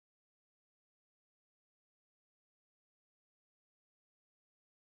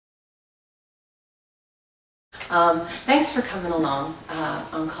Thanks for coming along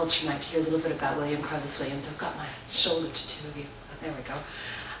on Culture Night to hear a little bit about William Carlos Williams. I've got my shoulder to two of you. There we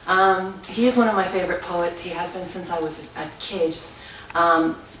go. He is one of my favorite poets. He has been since I was a kid.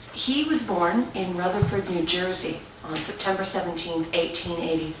 He was born in Rutherford, New Jersey on September 17,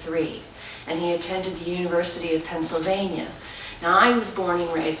 1883, and he attended the University of Pennsylvania. Now, I was born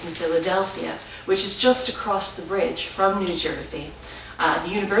and raised in Philadelphia, which is just across the bridge from New Jersey. The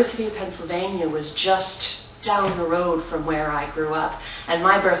University of Pennsylvania was just down the road from where I grew up, and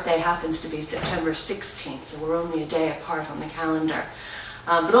my birthday happens to be September 16th, so we're only a day apart on the calendar.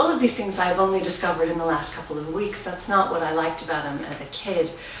 But all of these things I've only discovered in the last couple of weeks. That's not what I liked about him as a kid.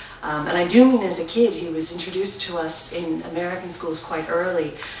 And I do mean as a kid. He was introduced to us in American schools quite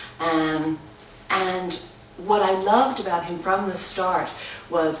early. And what I loved about him from the start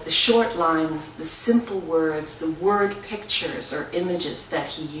was the short lines, the simple words, the word pictures or images that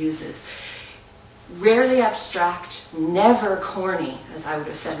he uses. Rarely abstract, never corny, as I would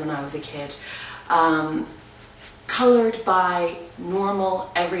have said when I was a kid. Colored by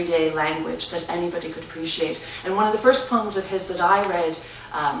normal, everyday language that anybody could appreciate. And one of the first poems of his that I read,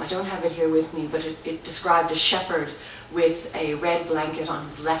 I don't have it here with me, but it described a shepherd with a red blanket on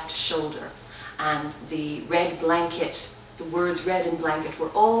his left shoulder. And the red blanket, the words red and blanket, were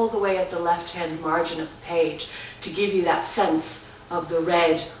all the way at the left-hand margin of the page to give you that sense of the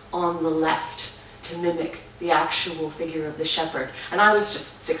red on the left, to mimic the actual figure of the shepherd. And I was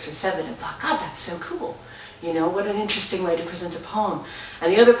just 6 or 7 and thought, God, that's so cool. You know, what an interesting way to present a poem.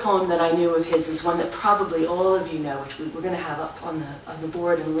 And the other poem that I knew of his is one that probably all of you know, which we're going to have up on the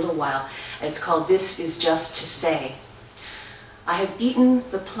board in a little while. It's called This Is Just to Say. I have eaten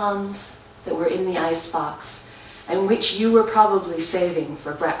the plums that were in the icebox, and which you were probably saving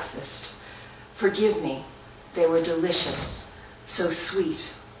for breakfast. Forgive me, they were delicious, so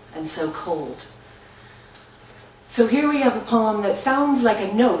sweet and so cold. So here we have a poem that sounds like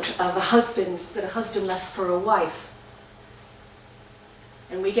a note of a husband that a husband left for a wife.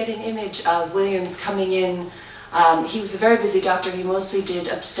 And we get an image of Williams coming in. He was a very busy doctor. He mostly did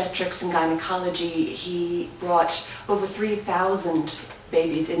obstetrics and gynecology. He brought over 3,000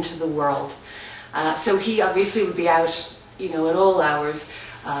 babies into the world. So he obviously would be out, you know, at all hours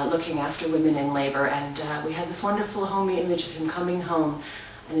looking after women in labor. And we have this wonderful homey image of him coming home,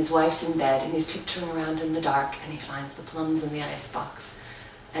 and his wife's in bed, and he's tiptoeing around in the dark, and he finds the plums in the icebox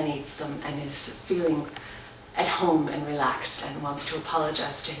and eats them, and is feeling at home and relaxed and wants to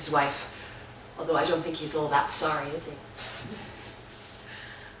apologize to his wife. Although I don't think he's all that sorry, is he?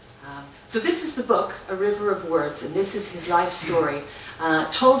 So this is the book, A River of Words, and this is his life story,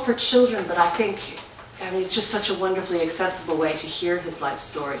 told for children, but I think, it's just such a wonderfully accessible way to hear his life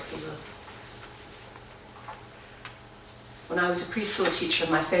story. So when I was a preschool teacher,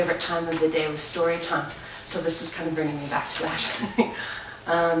 my favorite time of the day was story time, so this is kind of bringing me back to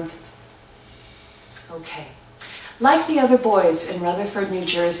that. Okay. Like the other boys in Rutherford, New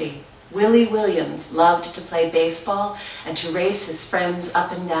Jersey, Willie Williams loved to play baseball and to race his friends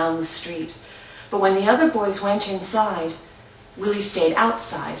up and down the street. But when the other boys went inside, Willie stayed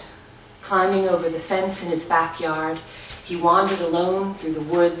outside, climbing over the fence in his backyard. He wandered alone through the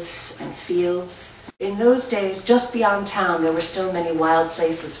woods and fields. In those days, just beyond town, there were still many wild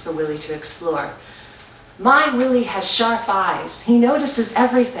places for Willie to explore. My Willie has sharp eyes. He notices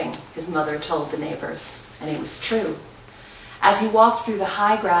everything, his mother told the neighbors, and it was true. As he walked through the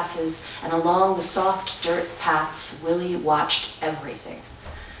high grasses and along the soft dirt paths, Willie watched everything.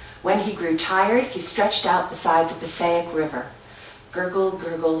 When he grew tired, he stretched out beside the Passaic River. Gurgle,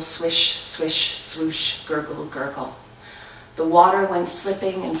 gurgle, swish, swish, swoosh, gurgle, gurgle. The water went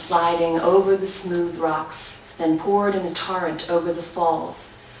slipping and sliding over the smooth rocks, then poured in a torrent over the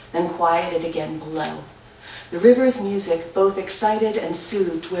falls, then quieted again below. The river's music both excited and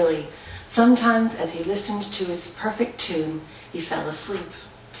soothed Willie. Sometimes, as he listened to its perfect tune, he fell asleep.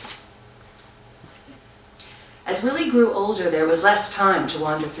 As Willie grew older, there was less time to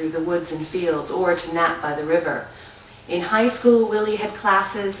wander through the woods and fields or to nap by the river. In high school, Willie had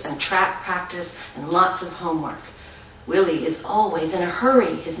classes and track practice and lots of homework. Willie is always in a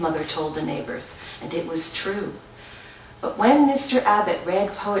hurry, his mother told the neighbors, and it was true. But when Mr. Abbott read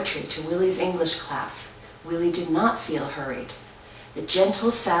poetry to Willie's English class, Willie did not feel hurried. The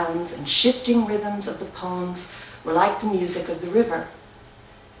gentle sounds and shifting rhythms of the poems were like the music of the river.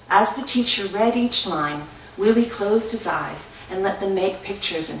 As the teacher read each line, Willie closed his eyes and let them make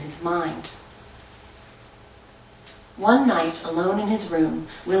pictures in his mind. One night, alone in his room,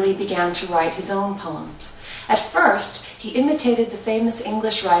 Willie began to write his own poems. At first, he imitated the famous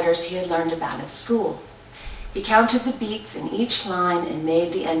English writers he had learned about at school. He counted the beats in each line and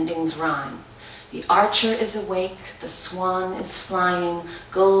made the endings rhyme. The archer is awake, the swan is flying,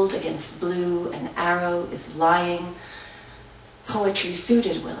 gold against blue, an arrow is lying. Poetry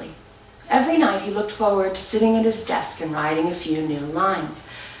suited Willie. Every night he looked forward to sitting at his desk and writing a few new lines.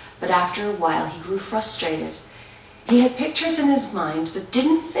 But after a while he grew frustrated. He had pictures in his mind that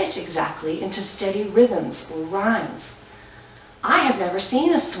didn't fit exactly into steady rhythms or rhymes. I have never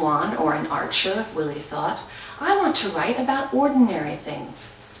seen a swan or an archer, Willie thought. I want to write about ordinary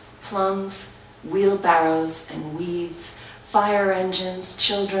things. Plums, wheelbarrows and weeds, fire engines,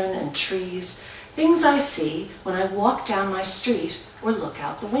 children and trees, things I see when I walk down my street or look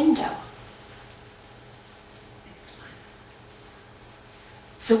out the window.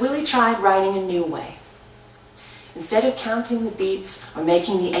 So Willie tried writing a new way. Instead of counting the beats or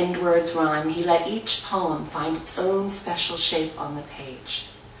making the end words rhyme, he let each poem find its own special shape on the page.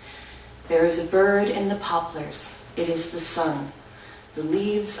 There is a bird in the poplars. It is the sun. The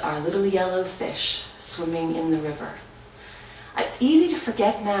leaves are little yellow fish swimming in the river. It's easy to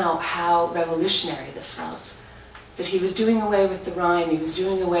forget now how revolutionary this was. That he was doing away with the rhyme, he was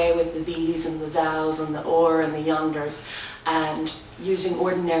doing away with the these and the thous and the or and the yonders, and using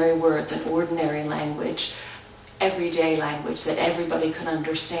ordinary words and ordinary language, everyday language that everybody could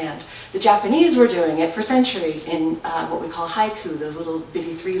understand. The Japanese were doing it for centuries in what we call haiku, those little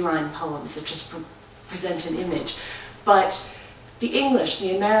bitty three-line poems that just present an image. But the English,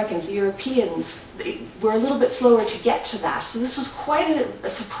 the Americans, the Europeans, they were a little bit slower to get to that. So this was quite a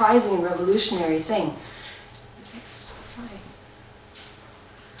surprising and revolutionary thing. Next slide.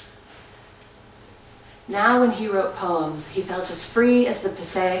 Now when he wrote poems, he felt as free as the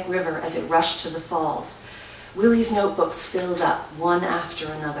Passaic River as it rushed to the falls. Willie's notebooks filled up, one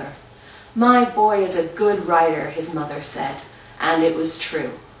after another. "My boy is a good writer," his mother said, and it was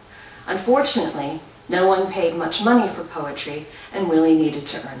true. Unfortunately, no one paid much money for poetry, and Willie needed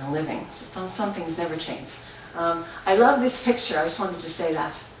to earn a living. So some things never change. I love this picture. I just wanted to say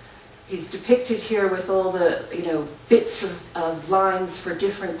that. He's depicted here with all the, bits of lines for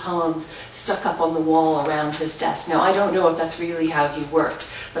different poems stuck up on the wall around his desk. Now, I don't know if that's really how he worked,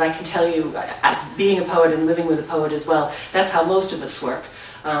 but I can tell you, as being a poet and living with a poet as well, that's how most of us work.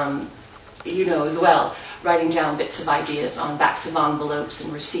 As well, writing down bits of ideas on backs of envelopes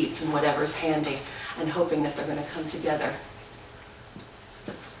and receipts and whatever's handy, and hoping that they're going to come together.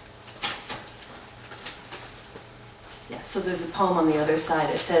 Yeah, so there's a poem on the other side.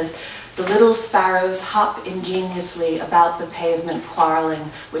 It says, "The little sparrows hop ingeniously about the pavement,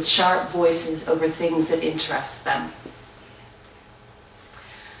 quarreling with sharp voices over things that interest them."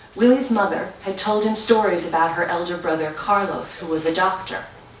 Willie's mother had told him stories about her elder brother, Carlos, who was a doctor.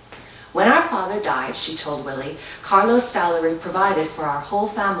 "When our father died," she told Willie, "Carlos' salary provided for our whole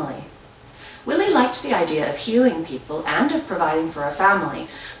family." Willie liked the idea of healing people and of providing for a family,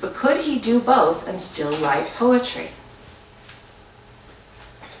 but could he do both and still write poetry?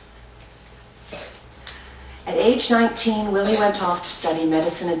 At age 19, Willie went off to study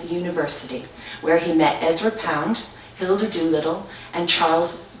medicine at the university, where he met Ezra Pound, Hilda Doolittle, and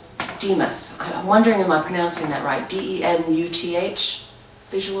Charles Demuth. I'm wondering, am I pronouncing that right? D-E-M-U-T-H,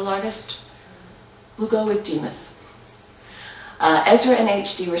 visual artist? We'll go with Demuth. Ezra and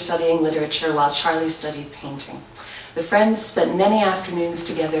H.D. were studying literature while Charlie studied painting. The friends spent many afternoons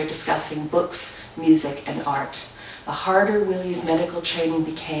together discussing books, music, and art. The harder Willie's medical training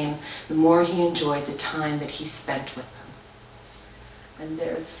became, the more he enjoyed the time that he spent with them. And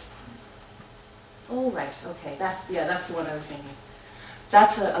there's, oh right, okay, that's the one I was thinking.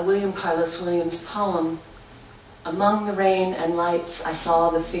 That's a William Carlos Williams poem. "Among the rain and lights I saw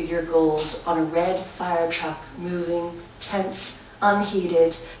the figure gold on a red fire truck moving, tense,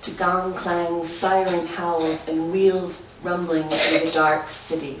 unheeded, to gong clangs, siren howls, and wheels rumbling through the dark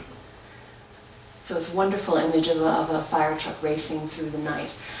city." So it's a wonderful image of a fire truck racing through the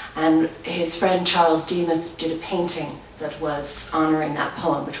night. And his friend Charles Demuth did a painting that was honoring that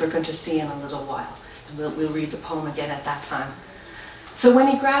poem, which we're going to see in a little while. And we'll read the poem again at that time. So when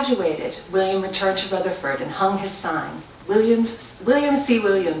he graduated, William returned to Rutherford and hung his sign, William C.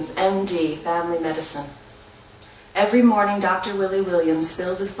 Williams, M.D., Family Medicine. Every morning, Dr. Willie Williams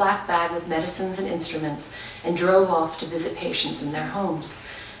filled his black bag with medicines and instruments and drove off to visit patients in their homes.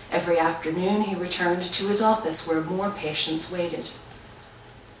 Every afternoon, he returned to his office where more patients waited.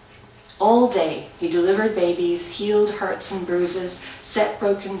 All day, he delivered babies, healed hurts and bruises, set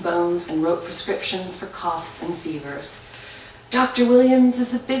broken bones, and wrote prescriptions for coughs and fevers. "Dr. Williams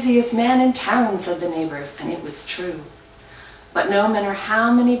is the busiest man in town," said the neighbors, and it was true. But no matter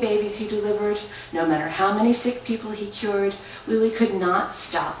how many babies he delivered, no matter how many sick people he cured, Willie could not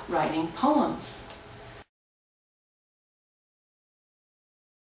stop writing poems.